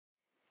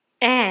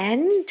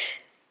And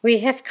we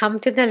have come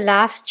to the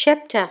last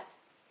chapter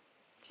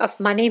of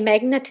Money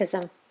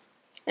Magnetism.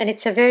 And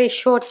it's a very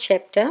short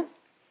chapter.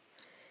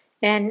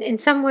 And in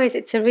some ways,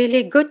 it's a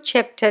really good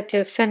chapter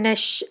to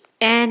finish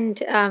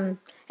and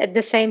at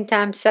the same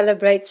time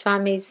celebrate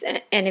Swami's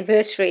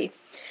anniversary.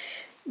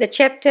 The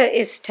chapter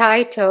is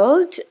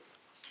titled,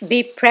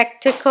 Be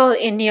Practical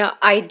in Your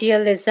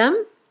Idealism.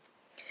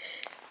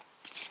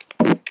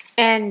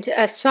 And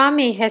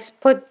Swami has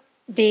put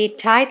the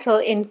title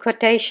in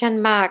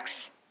quotation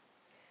marks.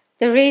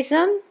 The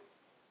reason?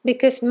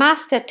 Because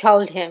Master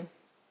told him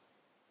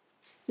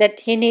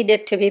that he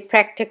needed to be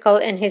practical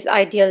in his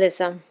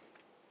idealism.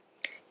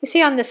 You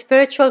see, on the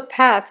spiritual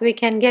path, we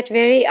can get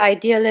very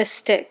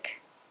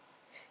idealistic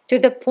to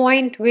the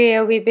point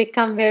where we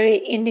become very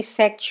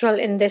ineffectual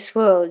in this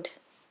world.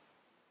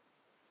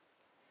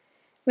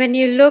 When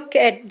you look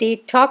at the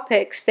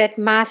topics that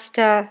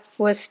Master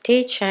was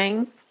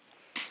teaching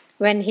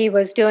when he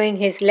was doing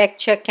his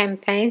lecture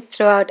campaigns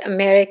throughout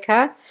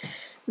America,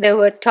 there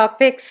were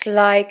topics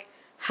like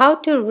how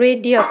to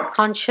rid your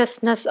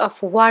consciousness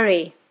of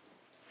worry,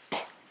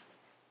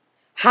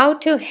 how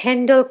to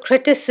handle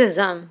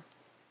criticism,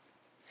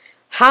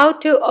 how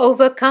to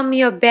overcome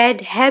your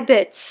bad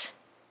habits,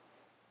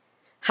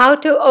 how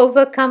to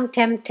overcome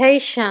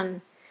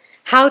temptation,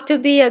 how to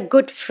be a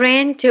good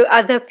friend to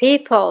other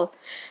people,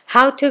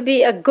 how to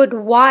be a good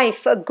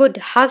wife, a good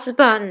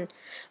husband,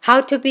 how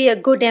to be a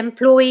good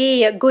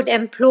employee, a good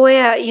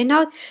employer. You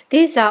know,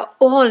 these are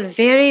all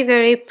very,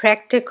 very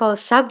practical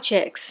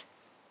subjects.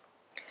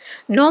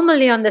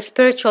 Normally on the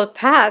spiritual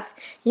path,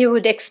 you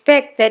would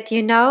expect that,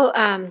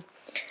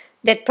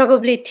 that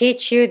probably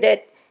teach you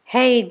that,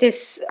 hey,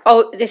 this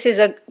is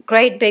a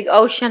great big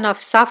ocean of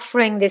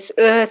suffering, this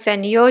earth,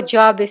 and your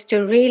job is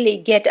to really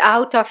get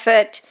out of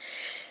it.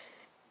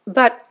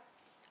 But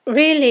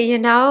really,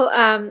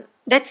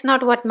 that's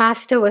not what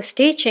Master was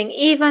teaching,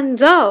 even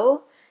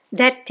though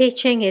that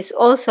teaching is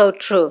also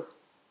true.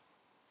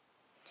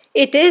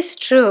 It is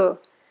true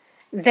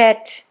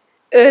that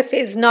earth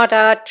is not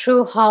our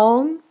true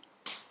home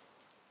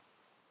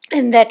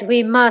and that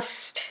we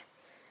must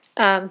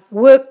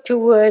work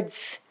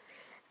towards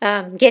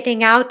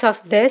getting out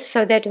of this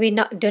so that we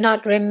do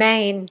not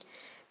remain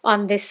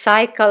on this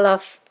cycle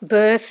of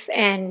birth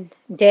and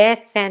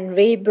death and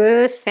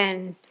rebirth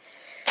and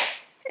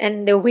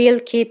the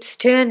wheel keeps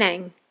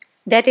turning.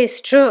 That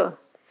is true.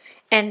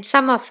 And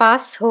some of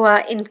us who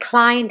are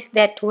inclined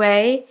that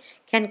way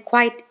can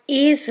quite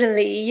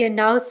easily,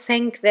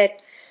 think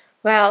that,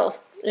 well,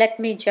 let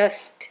me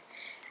just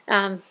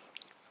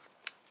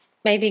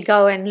maybe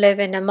go and live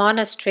in a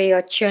monastery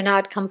or tune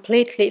out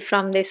completely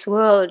from this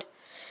world.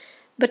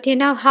 But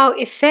how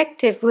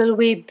effective will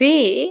we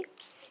be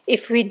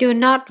if we do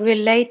not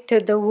relate to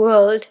the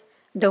world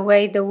the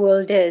way the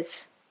world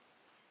is?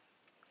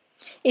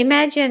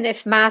 Imagine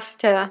if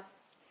Master,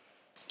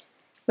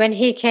 when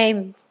he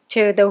came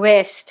to the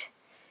West,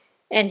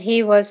 and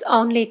he was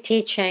only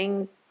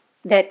teaching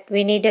that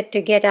we needed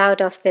to get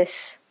out of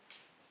this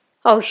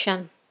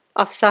ocean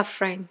of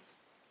suffering,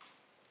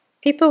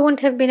 people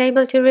wouldn't have been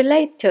able to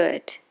relate to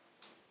it.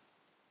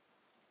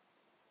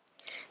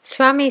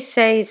 Swami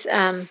says,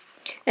 and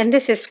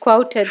this is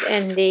quoted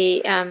in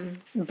the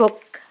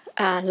book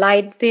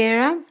Light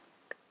Bearer.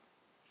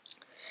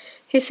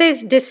 He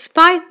says,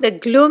 despite the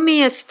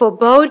gloomiest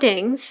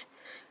forebodings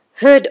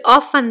heard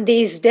often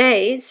these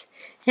days,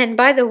 and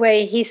by the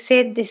way, he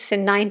said this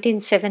in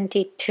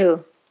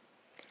 1972.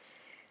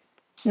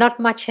 Not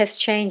much has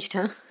changed,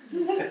 huh?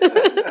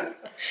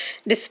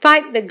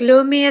 Despite the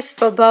gloomiest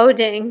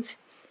forebodings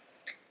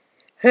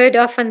heard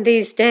often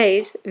these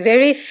days,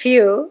 very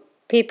few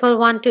people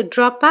want to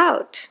drop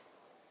out.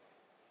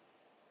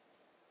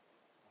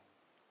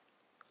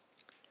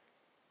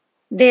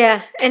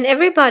 And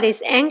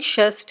everybody's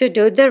anxious to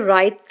do the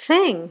right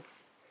thing.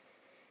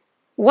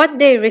 What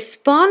they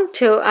respond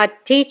to are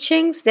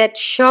teachings that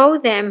show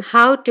them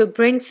how to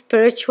bring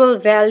spiritual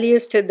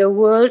values to the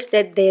world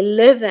that they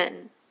live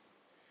in,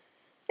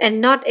 and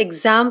not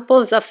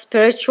examples of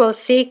spiritual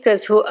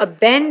seekers who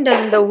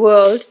abandon the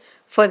world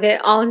for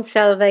their own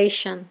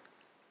salvation.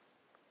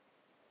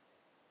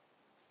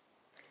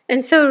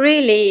 And so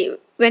really,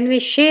 when we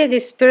share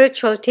these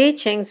spiritual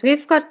teachings,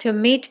 we've got to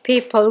meet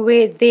people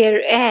where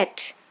they're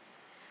at,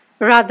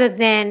 rather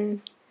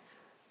than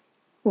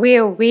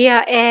where we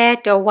are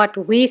at or what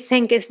we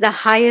think is the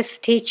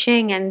highest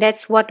teaching and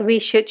that's what we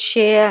should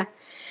share.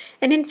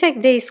 And in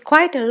fact, there is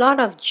quite a lot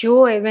of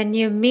joy when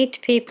you meet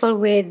people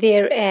where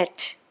they're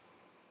at,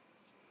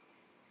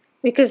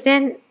 because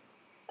then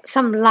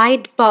some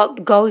light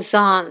bulb goes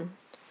on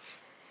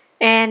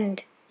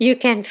and you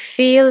can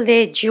feel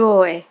their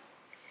joy.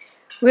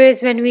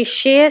 Whereas when we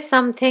share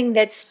something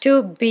that's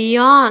too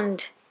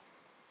beyond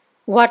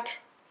what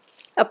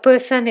a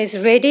person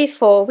is ready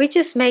for, we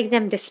just make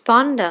them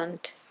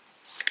despondent.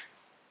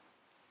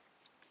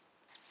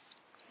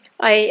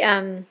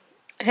 I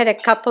had a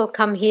couple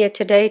come here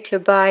today to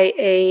buy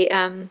a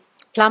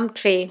plum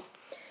tree,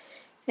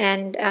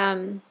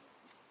 and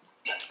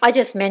I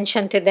just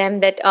mentioned to them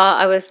that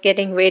I was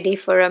getting ready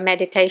for a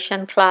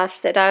meditation class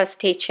that I was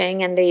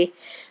teaching, and they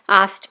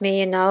asked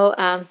me,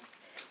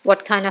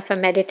 what kind of a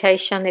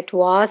meditation it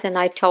was, and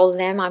I told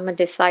them I'm a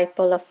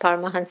disciple of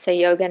Paramahansa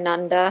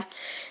Yogananda.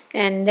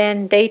 And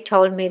then they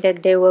told me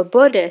that they were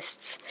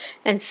Buddhists.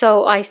 And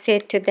so I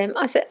said to them,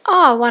 I said,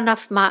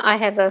 I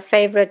have a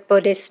favorite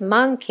Buddhist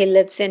monk, he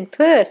lives in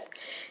Perth.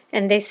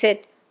 And they said,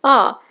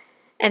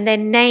 and they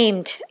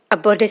named a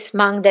Buddhist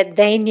monk that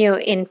they knew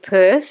in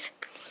Perth.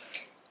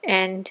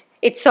 And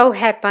it so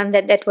happened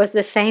that that was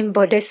the same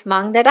Buddhist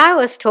monk that I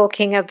was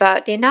talking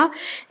about,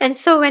 And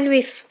so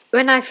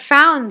when I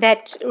found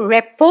that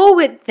rapport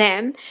with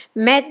them,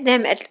 met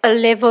them at a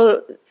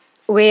level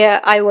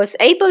where I was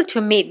able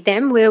to meet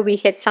them, where we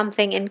had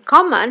something in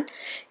common,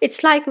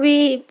 it's like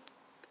we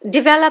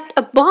developed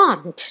a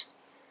bond.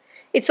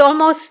 It's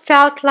almost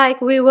felt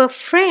like we were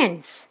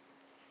friends,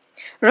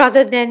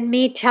 rather than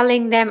me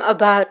telling them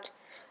about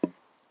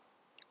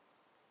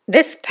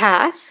this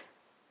path.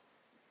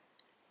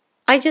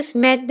 I just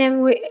met them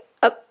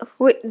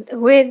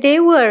where they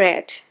were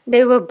at.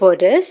 They were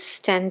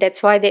Buddhist, and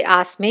that's why they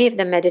asked me if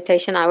the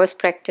meditation I was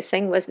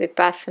practicing was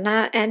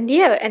Vipassana. And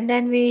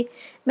then we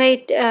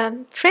made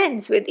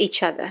friends with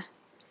each other.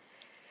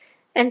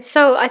 And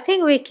so I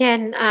think we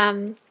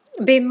can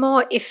be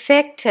more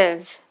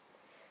effective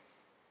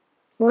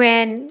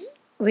when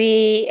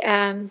we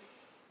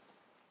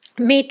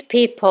meet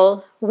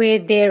people where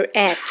they're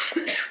at.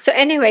 So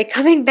anyway,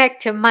 coming back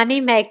to money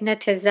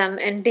magnetism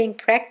and being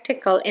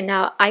practical in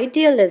our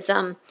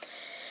idealism,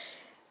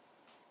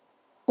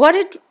 what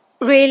it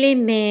really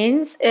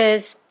means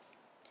is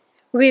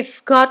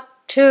we've got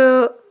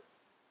to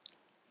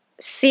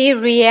see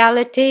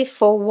reality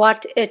for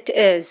what it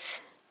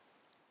is,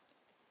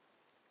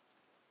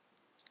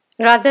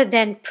 rather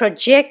than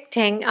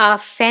projecting our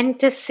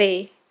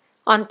fantasy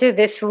onto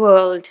this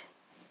world.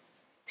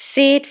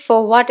 See it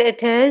for what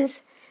it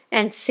is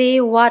and see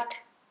what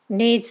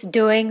needs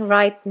doing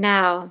right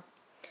now.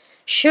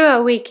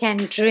 Sure, we can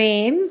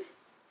dream,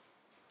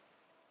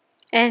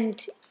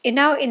 and in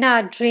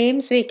our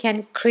dreams we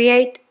can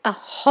create a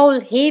whole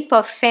heap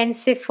of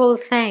fanciful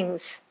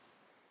things.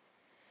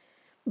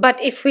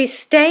 But if we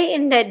stay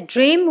in that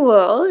dream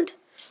world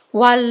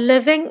while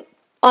living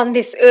on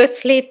this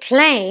earthly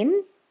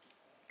plane,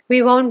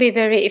 we won't be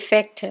very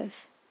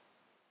effective.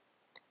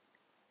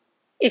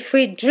 If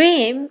we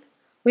dream,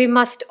 we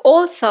must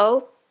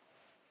also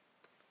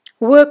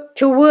work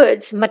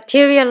towards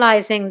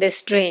materializing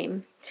this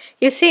dream.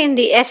 You see, in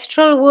the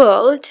astral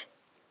world,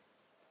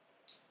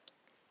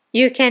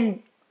 you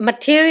can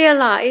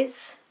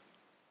materialize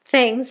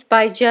things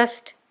by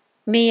just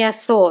mere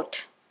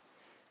thought.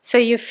 So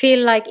you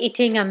feel like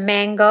eating a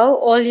mango,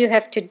 all you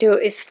have to do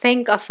is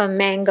think of a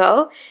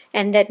mango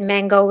and that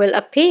mango will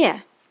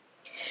appear.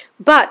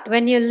 But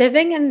when you're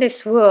living in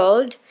this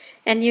world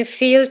and you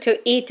feel to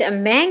eat a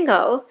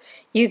mango,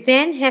 you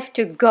then have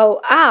to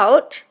go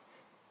out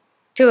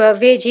to a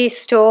veggie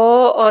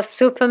store or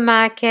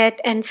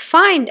supermarket and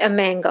find a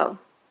mango.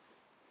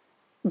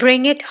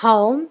 Bring it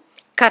home,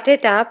 cut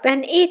it up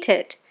and eat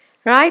it,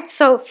 right?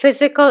 So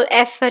physical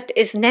effort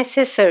is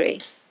necessary.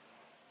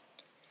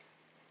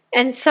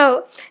 And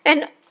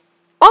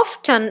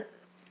often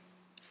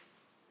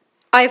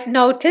I've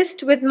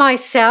noticed with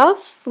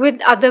myself, with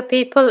other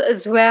people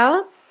as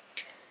well,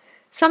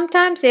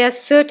 sometimes there are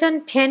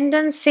certain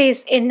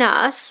tendencies in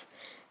us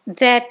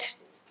that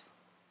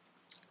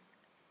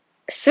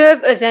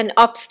serve as an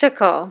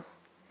obstacle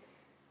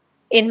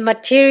in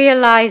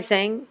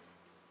materializing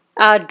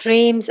our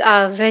dreams,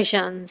 our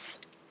visions.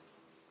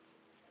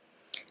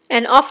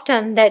 And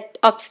often that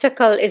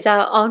obstacle is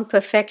our own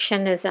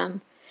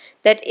perfectionism.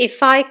 That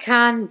if I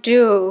can't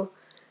go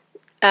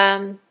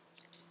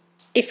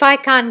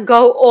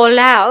all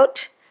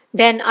out,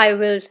 then I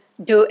will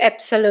do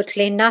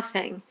absolutely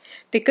nothing.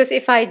 Because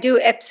if I do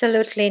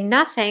absolutely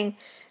nothing,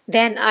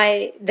 then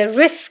the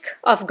risk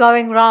of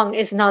going wrong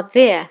is not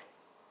there.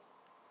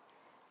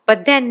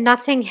 But then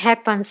nothing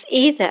happens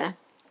either.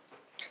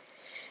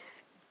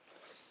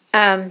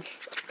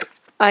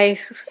 I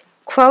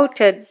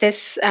quoted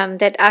this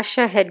that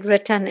Asha had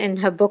written in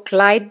her book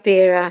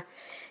Lightbearer,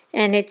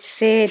 and it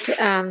said,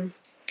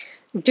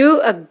 do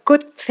a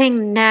good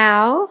thing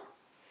now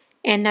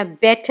and a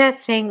better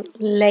thing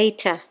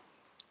later.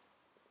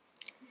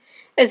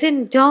 As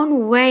in,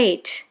 don't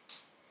wait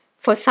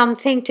for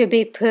something to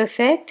be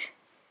perfect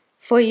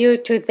for you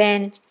to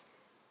then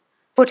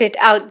put it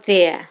out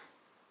there.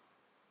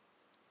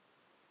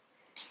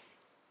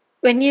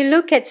 When you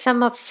look at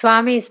some of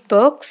Swami's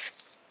books,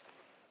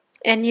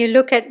 and you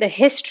look at the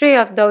history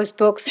of those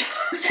books,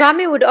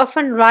 Swami would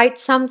often write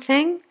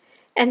something,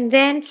 and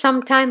then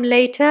sometime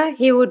later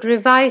he would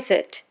revise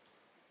it.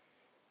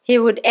 He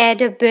would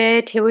add a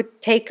bit, he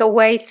would take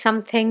away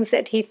some things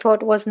that he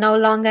thought was no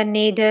longer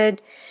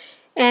needed,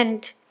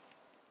 and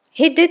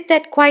he did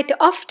that quite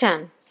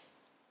often.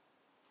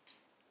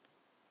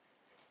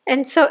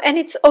 And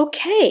it's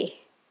okay.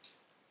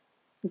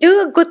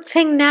 Do a good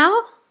thing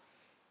now,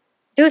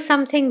 do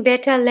something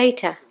better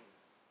later.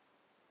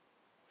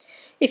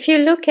 If you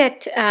look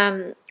at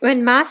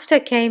when Master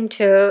came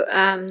to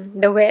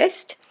the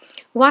West,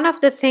 one of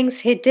the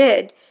things he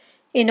did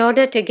in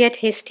order to get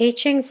his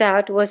teachings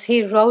out was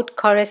he wrote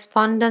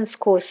correspondence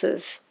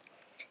courses.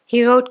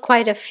 He wrote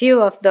quite a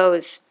few of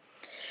those.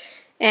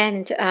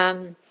 And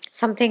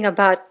something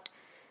about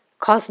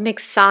cosmic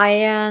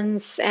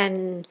science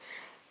and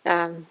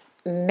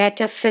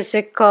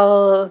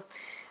metaphysical,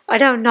 I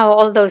don't know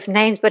all those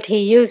names, but he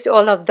used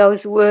all of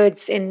those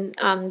words in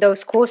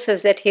those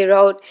courses that he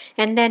wrote.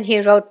 And then he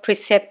wrote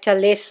preceptor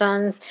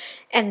lessons,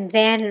 and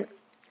then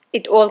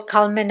it all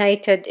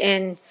culminated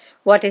in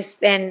what is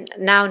then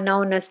now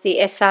known as the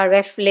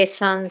SRF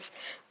lessons.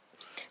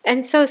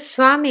 And so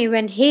Swami,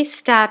 when he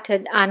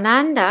started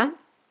Ananda,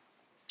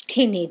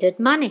 he needed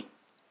money.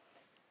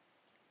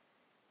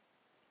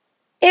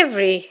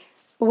 Every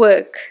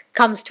work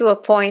comes to a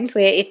point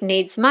where it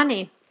needs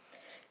money.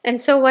 And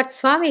so what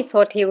Swami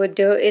thought he would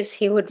do is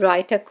he would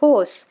write a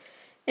course.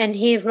 And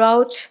he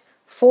wrote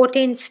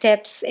 14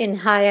 Steps in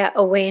Higher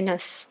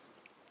Awareness,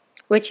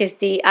 which is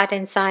the art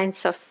and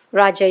science of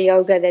Raja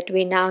Yoga that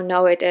we now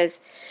know it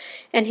as.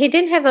 And he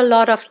didn't have a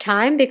lot of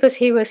time because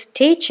he was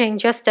teaching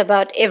just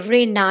about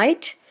every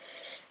night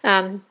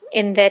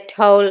in that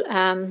whole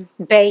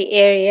Bay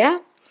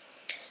Area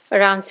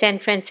around San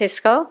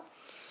Francisco.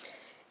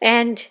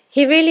 And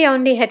he really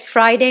only had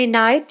Friday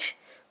night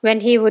when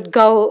he would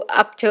go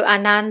up to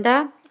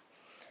Ananda.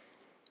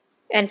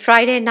 And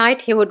Friday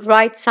night he would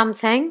write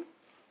something.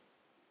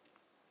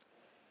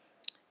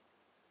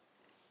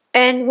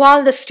 And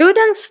while the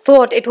students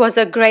thought it was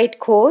a great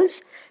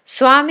course,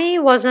 Swami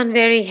wasn't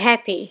very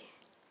happy.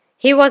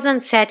 He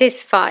wasn't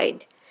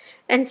satisfied.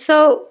 And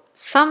so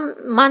some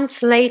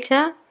months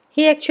later,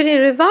 he actually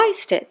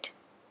revised it.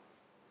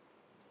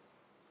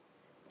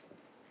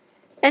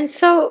 And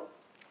so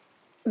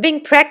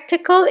being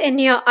practical in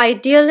your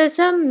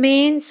idealism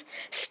means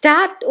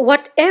start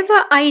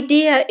whatever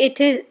idea it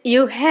is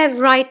you have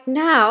right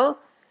now,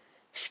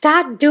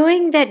 start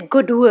doing that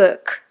good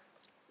work.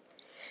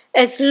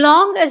 As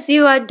long as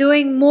you are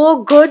doing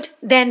more good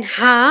than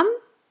harm,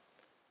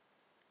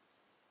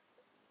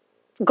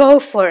 go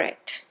for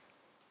it.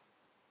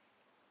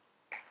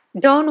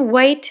 Don't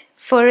wait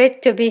for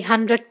it to be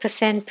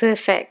 100%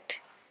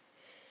 perfect.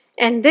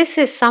 And this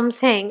is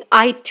something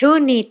I too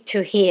need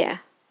to hear.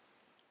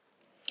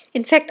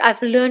 In fact,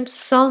 I've learned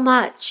so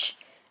much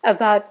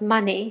about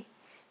money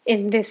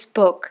in this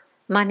book,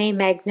 Money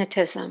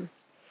Magnetism.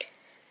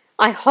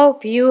 I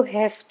hope you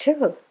have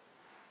too.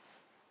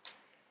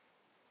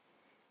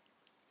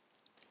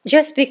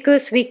 Just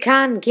because we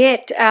can't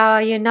get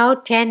our,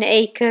 10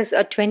 acres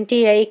or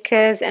 20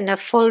 acres and a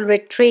full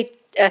retreat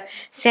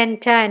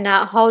center and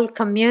a whole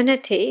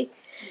community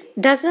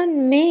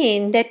doesn't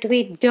mean that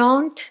we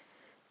don't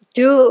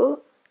do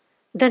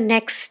the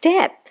next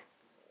step.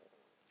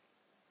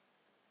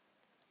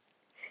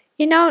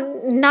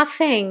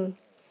 Nothing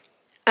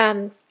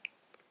in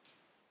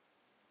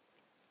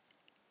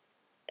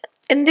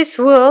this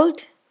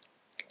world,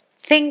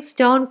 things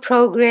don't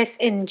progress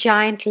in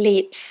giant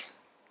leaps.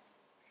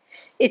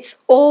 It's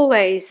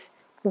always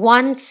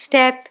one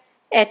step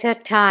at a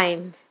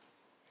time.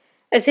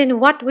 As in,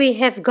 what we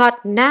have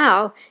got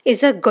now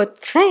is a good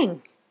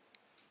thing.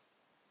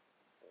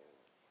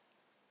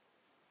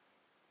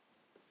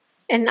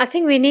 And I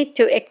think we need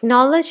to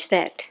acknowledge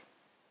that.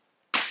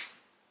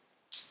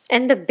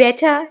 And the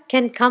better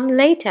can come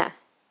later.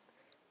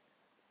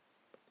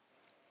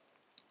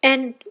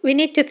 And we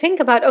need to think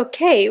about,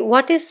 okay,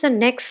 what is the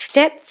next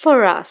step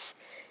for us?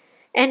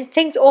 And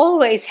things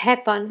always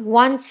happen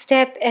one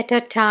step at a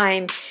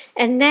time.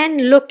 And then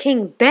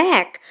looking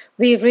back,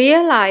 we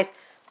realize,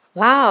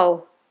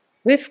 wow,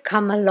 we've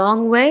come a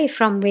long way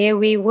from where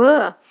we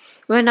were.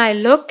 When I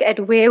look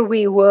at where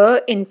we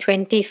were in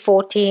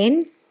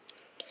 2014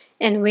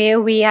 and where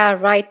we are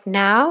right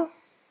now,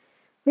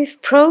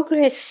 we've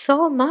progressed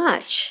so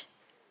much.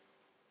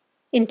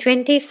 In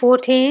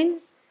 2014,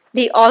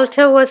 the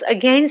altar was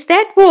against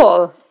that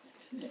wall.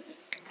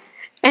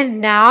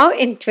 And now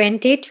in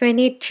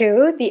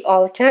 2022, the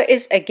altar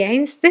is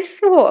against this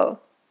wall.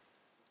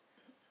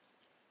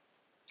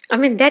 I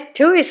mean, that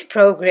too is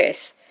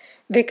progress,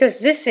 because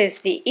this is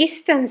the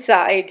eastern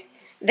side.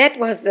 That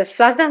was the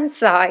southern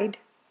side.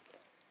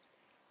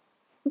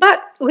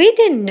 But we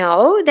didn't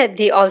know that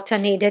the altar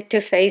needed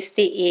to face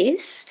the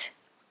east.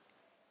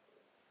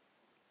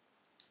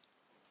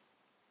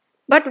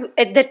 But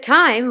at the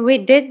time, we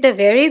did the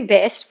very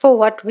best for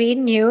what we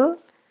knew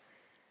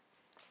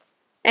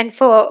and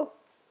for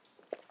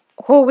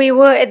who we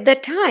were at the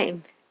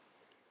time.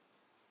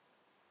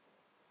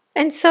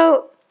 And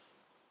so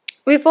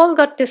we've all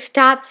got to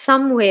start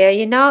somewhere.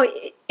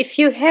 If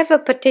you have a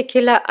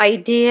particular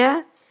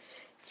idea,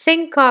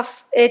 think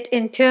of it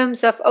in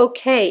terms of,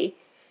 okay,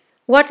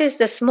 what is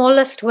the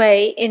smallest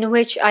way in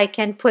which I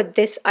can put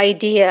this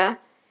idea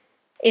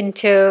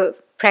into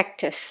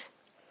practice?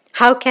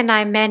 How can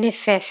I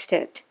manifest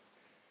it?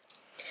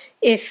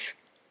 If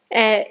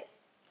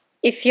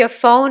your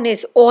phone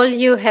is all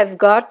you have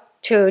got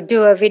to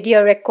do a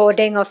video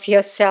recording of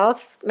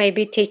yourself,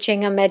 maybe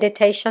teaching a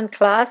meditation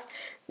class,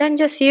 then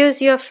just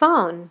use your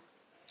phone.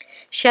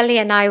 Shelley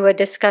and I were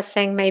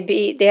discussing,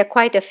 maybe there are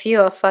quite a few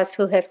of us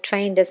who have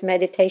trained as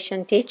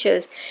meditation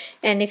teachers,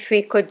 and if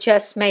we could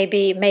just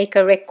maybe make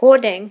a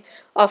recording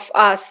of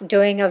us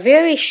doing a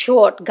very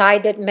short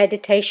guided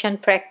meditation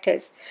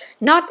practice,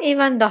 not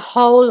even the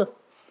whole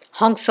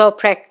Hong So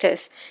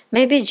practice,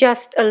 maybe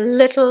just a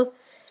little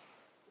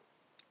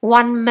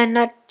 1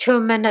 minute, 2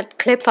 minute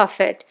clip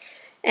of it,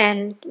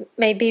 and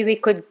maybe we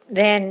could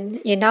then,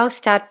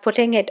 start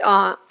putting it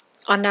on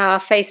our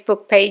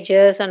Facebook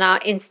pages, on our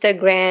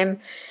Instagram,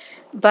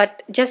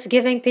 but just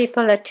giving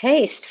people a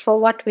taste for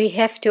what we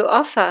have to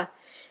offer.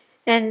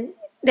 And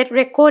that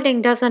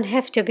recording doesn't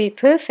have to be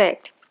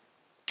perfect.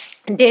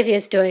 Devi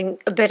is doing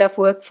a bit of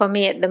work for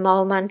me at the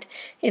moment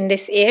in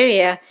this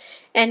area,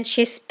 and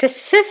she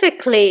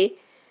specifically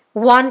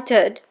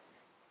wanted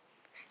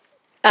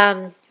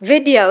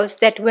videos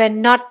that were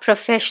not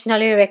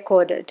professionally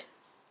recorded,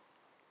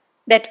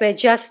 that were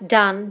just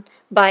done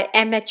by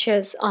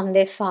amateurs on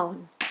their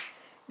phone.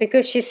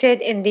 Because she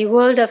said in the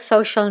world of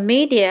social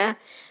media,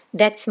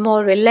 that's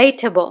more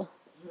relatable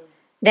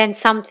than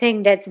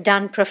something that's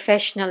done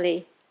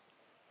professionally.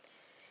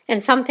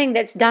 And something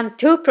that's done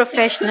too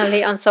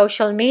professionally on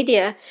social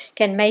media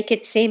can make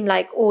it seem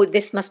like, oh,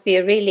 this must be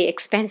a really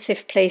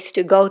expensive place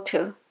to go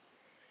to.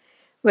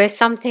 Where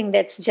something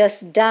that's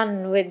just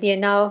done with,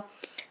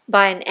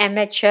 by an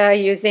amateur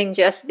using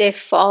just their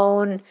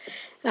phone,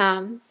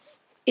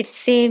 it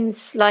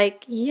seems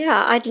like,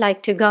 yeah, I'd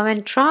like to go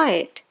and try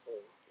it.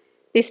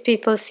 These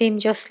people seem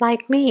just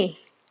like me.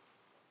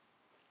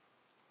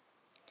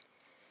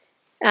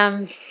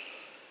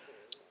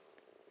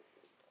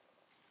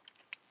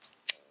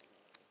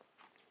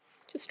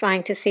 Just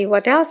trying to see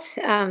what else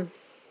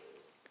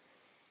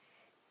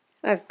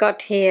I've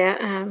got here.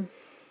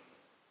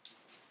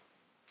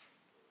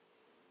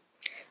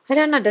 I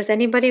don't know, does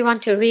anybody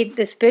want to read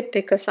this bit?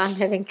 Because I'm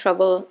having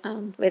trouble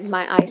with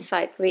my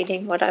eyesight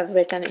reading what I've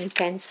written in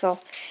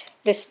pencil.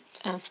 This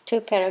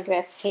 2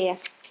 paragraphs here.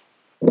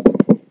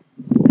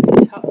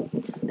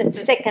 The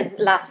second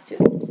last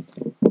 2.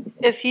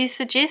 If you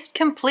suggest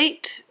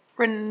complete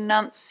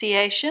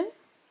renunciation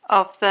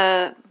of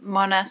the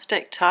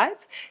monastic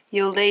type,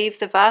 you'll leave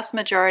the vast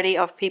majority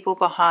of people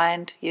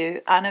behind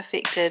you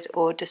unaffected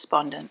or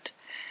despondent.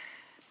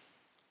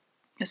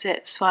 As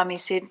that Swami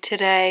said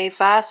today,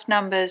 vast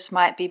numbers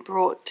might be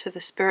brought to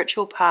the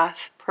spiritual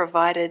path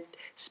provided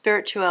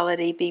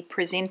spirituality be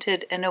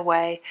presented in a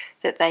way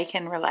that they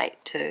can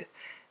relate to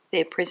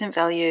their present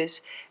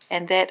values,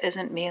 and that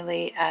isn't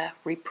merely a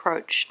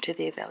reproach to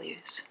their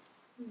values.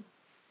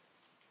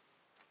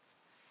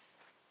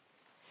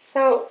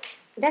 So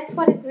that's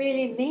what it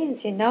really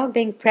means,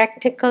 being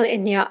practical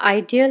in your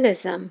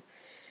idealism.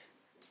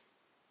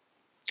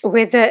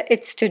 Whether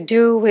it's to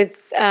do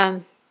with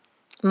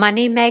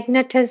money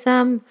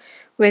magnetism,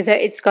 whether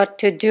it's got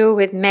to do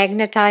with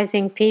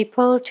magnetizing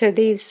people to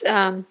these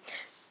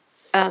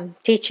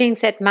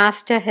teachings that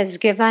Master has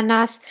given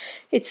us,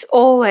 it's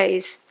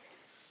always,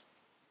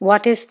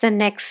 what is the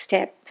next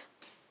step?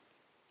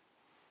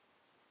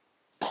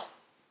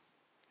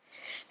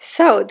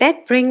 So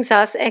that brings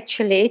us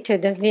actually to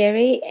the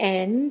very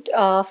end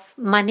of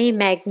money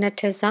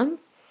magnetism.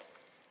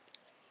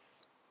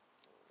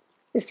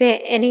 Is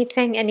there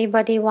anything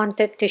anybody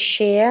wanted to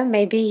share?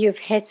 Maybe you've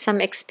had some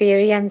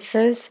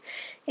experiences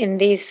in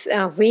these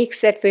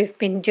weeks that we've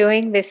been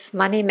doing this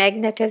money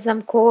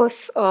magnetism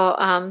course,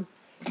 or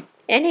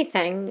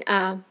anything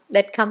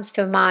that comes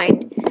to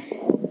mind.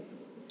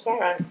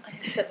 Karen? I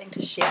have something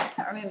to share. I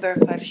can't remember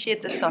if I've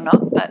shared this or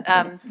not, but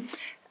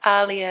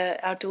Alia,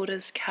 our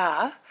daughter's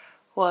car,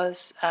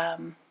 was,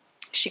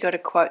 she got a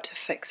quote to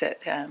fix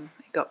it. It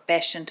got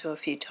bashed into a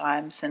few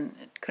times and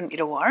it couldn't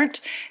get a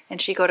warrant,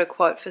 and she got a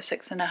quote for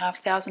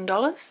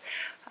 $6,500.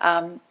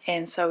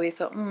 And so we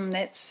thought,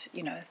 that's,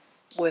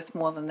 worth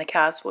more than the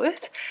car's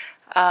worth.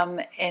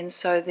 And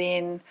so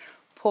then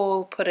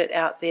Paul put it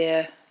out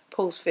there.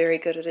 Paul's very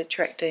good at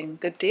attracting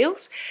good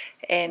deals,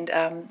 and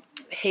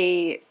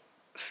he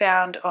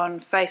found on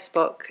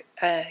Facebook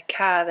a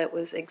car that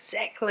was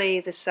exactly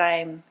the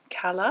same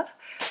colour,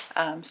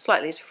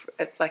 slightly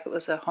different, like it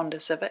was a Honda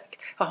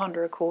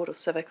Accord or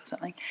Civic or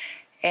something.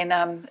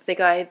 And the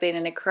guy had been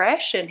in a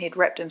crash and he'd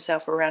wrapped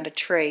himself around a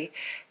tree,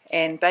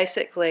 and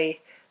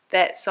basically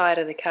that side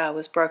of the car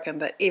was broken,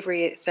 but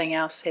everything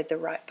else had the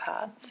right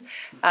parts.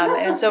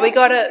 And so we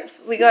got it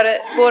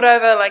brought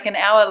over like an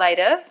hour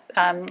later,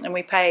 and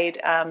we paid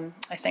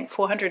I think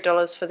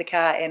 $400 for the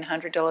car and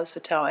 $100 for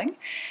towing.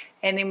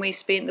 And then we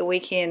spent the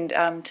weekend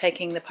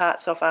taking the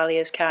parts off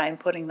Alia's car and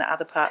putting the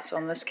other parts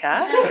on this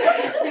car.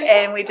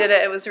 And we did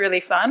it. It was really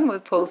fun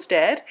with Paul's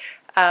dad.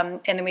 And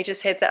then we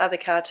just had the other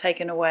car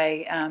taken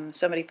away.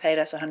 Somebody paid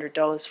us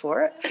 $100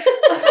 for it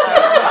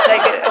to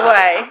take it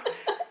away.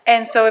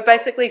 And so we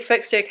basically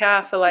fixed her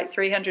car for like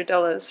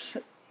 $300.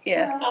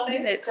 Yeah,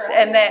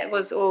 and that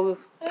was all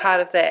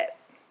part of that.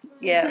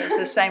 Yeah, it was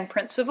the same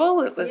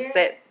principle. It was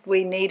that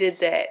we needed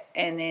that,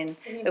 and then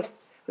if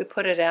we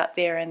put it out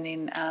there, and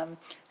then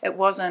it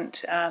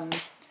wasn't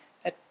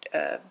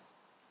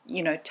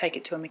take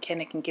it to a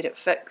mechanic and get it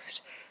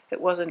fixed.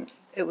 It wasn't.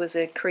 It was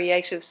a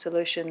creative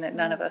solution that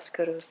none of us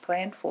could have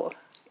planned for.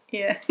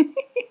 Yeah.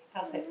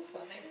 Oh, that's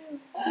funny.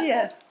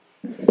 Yeah.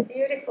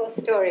 Beautiful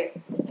story.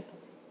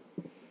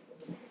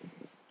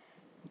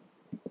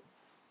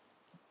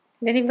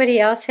 Did anybody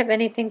else have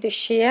anything to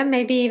share?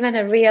 Maybe even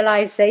a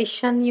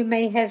realization you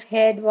may have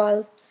had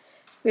while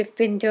we've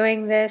been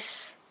doing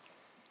this?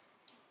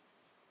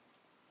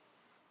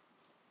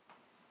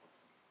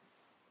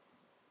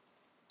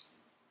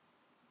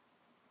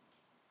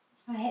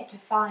 I had to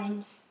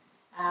find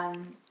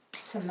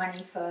some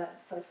money for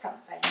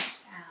something,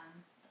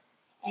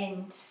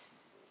 and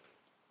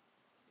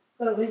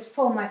well, it was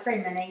for my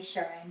friend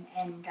Manisha,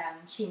 and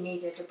she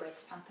needed a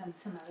breast pump and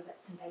some other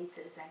bits and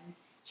pieces, and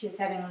she was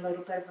having a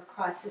little bit of a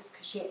crisis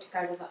because she had to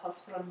go to the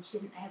hospital and she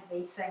didn't have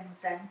these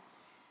things, and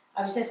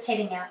I was just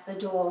heading out the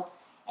door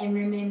and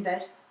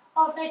remembered,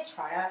 oh, that's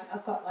right,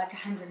 I've got like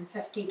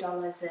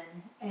 $150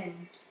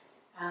 in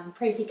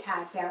Prezi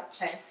card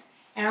vouchers,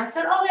 and I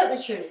thought, oh, that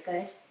was really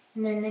good.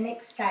 And then the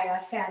next day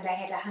I found I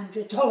had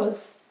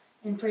 $100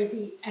 in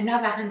Prezi,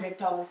 another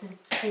 $100 in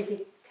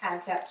Prezi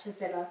card vouchers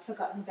that I'd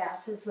forgotten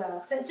about as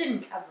well. So it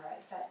didn't cover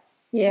it, but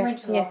it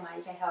went a long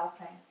way to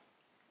helping.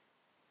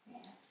 Yeah,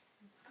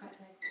 it's quite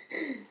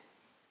good.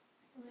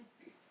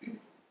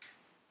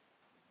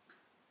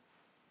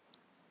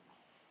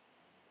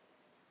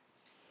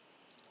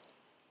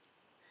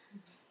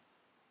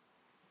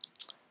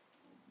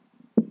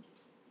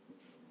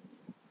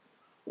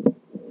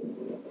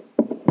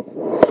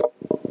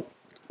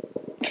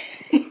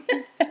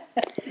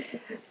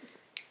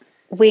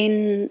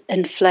 When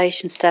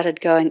inflation started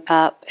going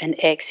up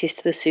and access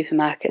to the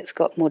supermarkets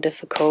got more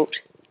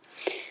difficult,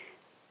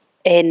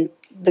 and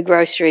the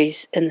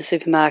groceries in the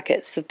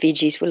supermarkets, the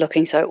veggies were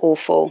looking so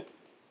awful,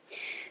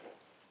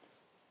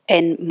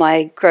 and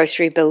my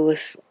grocery bill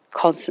was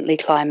constantly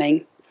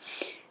climbing,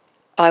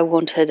 I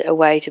wanted a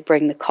way to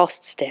bring the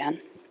costs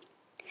down.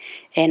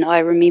 And I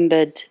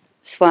remembered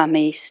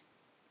Swami's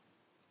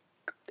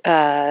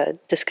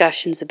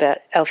discussions about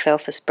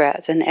alfalfa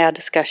sprouts and our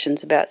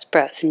discussions about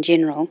sprouts in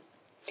general.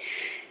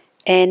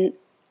 And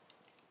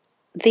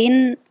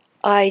then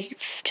I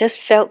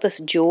just felt this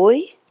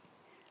joy.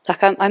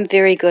 Like I'm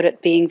very good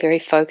at being very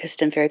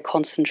focused and very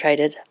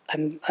concentrated.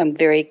 I'm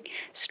very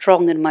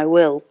strong in my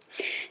will.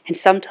 And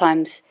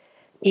sometimes,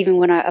 even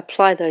when I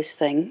apply those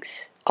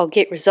things, I'll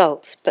get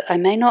results, but I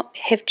may not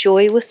have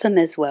joy with them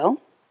as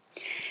well.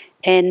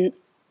 And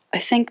I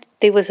think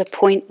there was a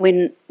point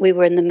when we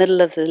were in the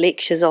middle of the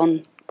lectures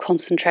on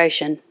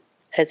concentration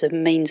as a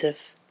means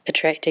of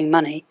attracting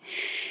money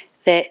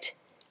that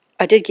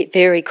I did get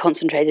very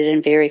concentrated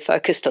and very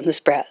focused on the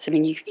sprouts. I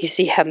mean, you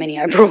see how many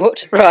I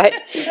brought, right?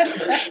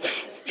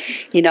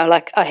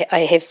 Like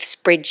I have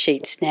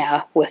spreadsheets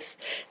now with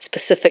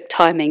specific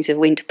timings of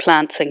when to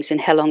plant things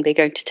and how long they're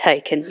going to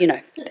take and,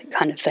 that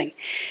kind of thing.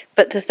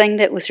 But the thing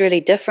that was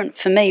really different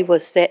for me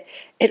was that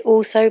it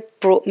also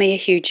brought me a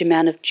huge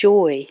amount of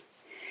joy,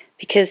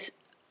 because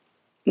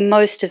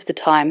most of the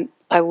time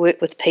I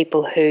work with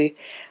people who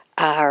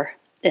are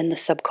in the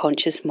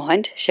subconscious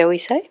mind, shall we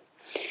say,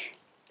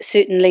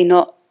 certainly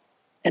not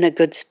in a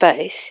good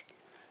space.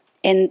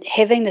 And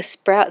having the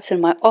sprouts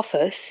in my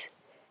office,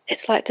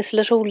 it's like this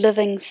little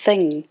living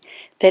thing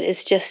that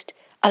is just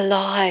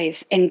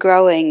alive and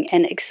growing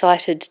and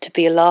excited to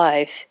be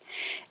alive.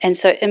 And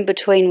so in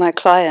between my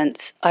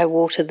clients, I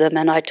water them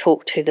and I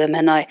talk to them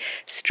and I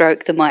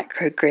stroke the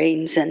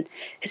microgreens, and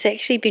it's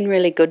actually been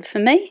really good for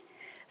me.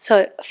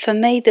 So for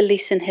me, the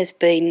lesson has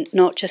been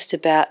not just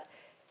about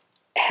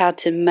how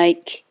to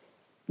make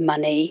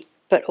money,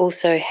 but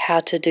also how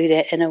to do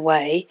that in a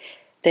way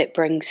that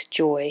brings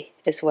joy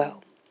as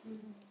well.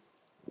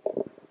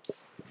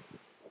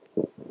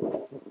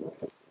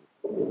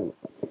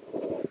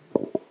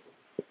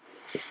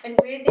 And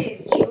where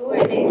there's joy,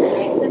 there's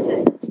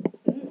magnetism.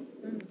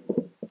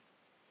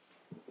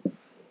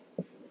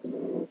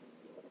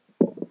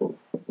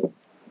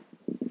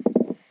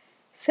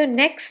 So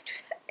next,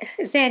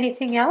 is there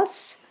anything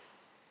else?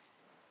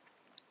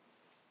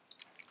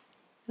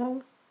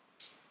 No?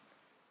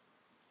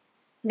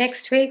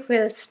 Next week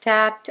we'll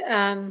start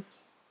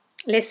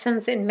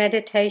lessons in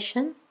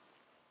meditation,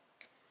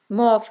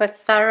 more of a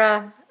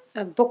thorough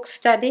book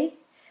study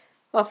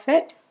of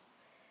it.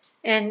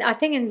 And I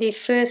think in the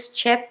first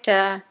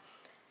chapter,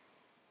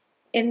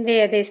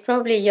 there's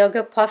probably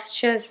yoga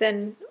postures,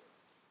 and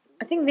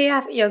I think there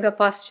are yoga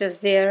postures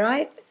there,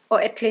 right?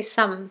 Or at least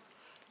some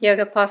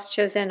yoga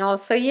postures, and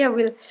also,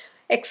 we'll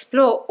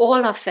explore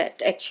all of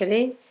it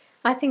actually.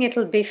 I think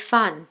it'll be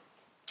fun,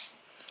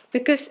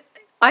 because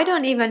I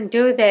don't even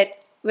do that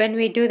when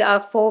we do our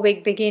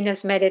 4-week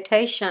beginner's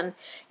meditation,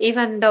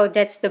 even though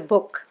that's the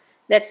book,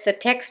 that's the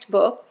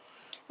textbook.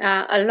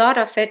 A lot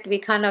of it we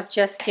kind of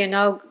just,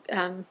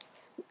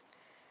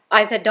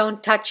 either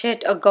don't touch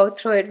it or go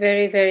through it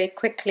very, very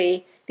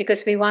quickly,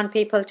 because we want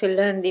people to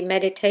learn the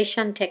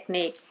meditation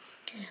technique.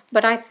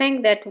 But I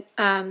think that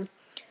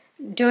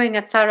doing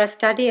a thorough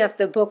study of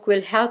the book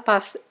will help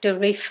us to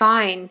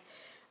refine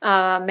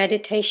our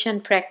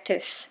meditation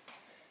practice,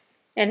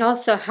 and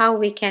also how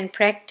we can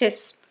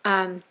practice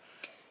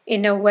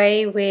in a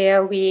way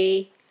where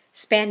we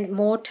spend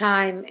more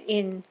time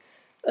in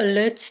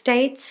alert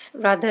states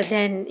rather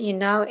than,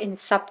 in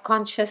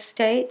subconscious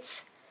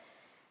states.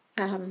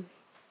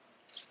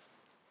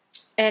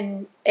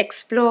 And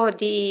explore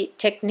the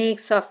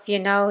techniques of,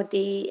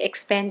 the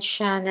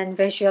expansion and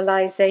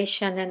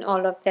visualization and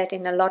all of that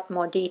in a lot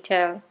more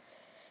detail.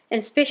 And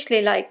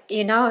especially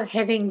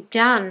having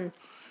done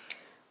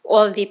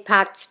all the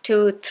parts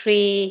 2,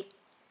 3,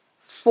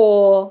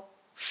 4,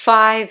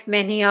 5,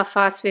 many of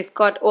us, we've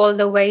got all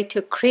the way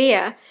to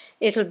Kriya.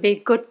 It'll be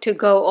good to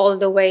go all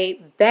the way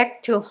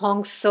back to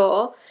Hong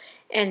So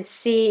and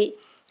see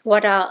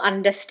what our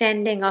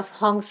understanding of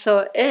Hong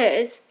So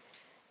is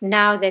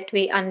now that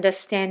we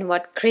understand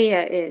what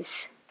Kriya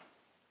is.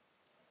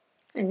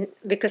 And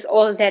because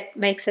all that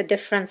makes a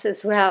difference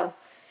as well.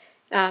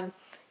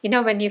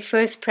 When you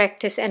first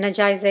practice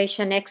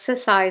energization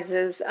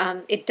exercises,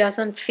 it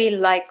doesn't feel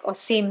like or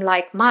seem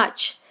like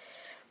much.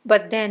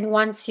 But then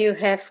once you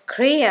have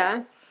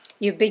Kriya,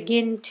 you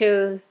begin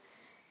to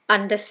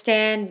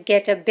understand,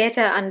 get a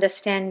better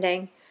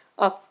understanding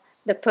of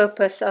the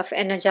purpose of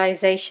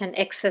energization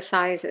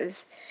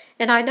exercises.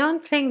 And I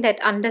don't think that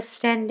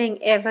understanding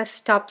ever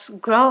stops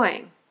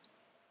growing.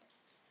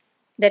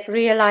 That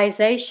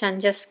realization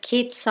just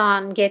keeps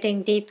on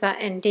getting deeper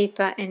and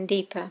deeper and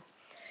deeper.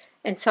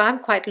 And so I'm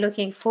quite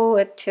looking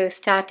forward to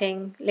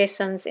starting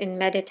lessons in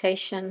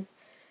meditation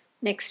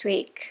next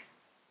week.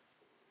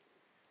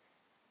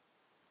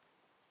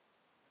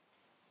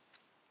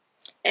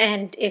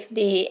 And if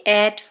the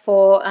ad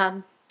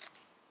for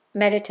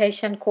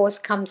meditation course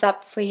comes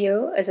up for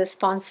you as a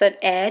sponsored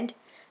ad,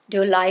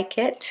 do like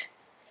it.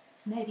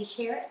 Maybe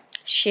share it.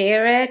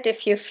 Share it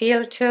if you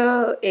feel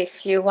to,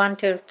 if you want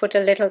to put a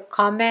little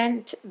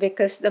comment,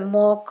 because the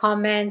more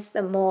comments,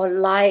 the more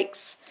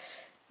likes,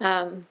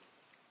 the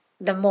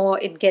more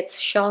it gets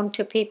shown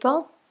to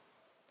people.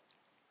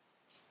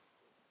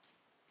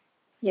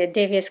 Yeah,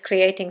 Devi is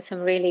creating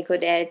some really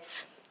good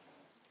ads.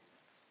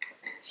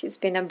 She's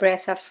been a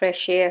breath of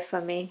fresh air for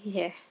me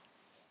here.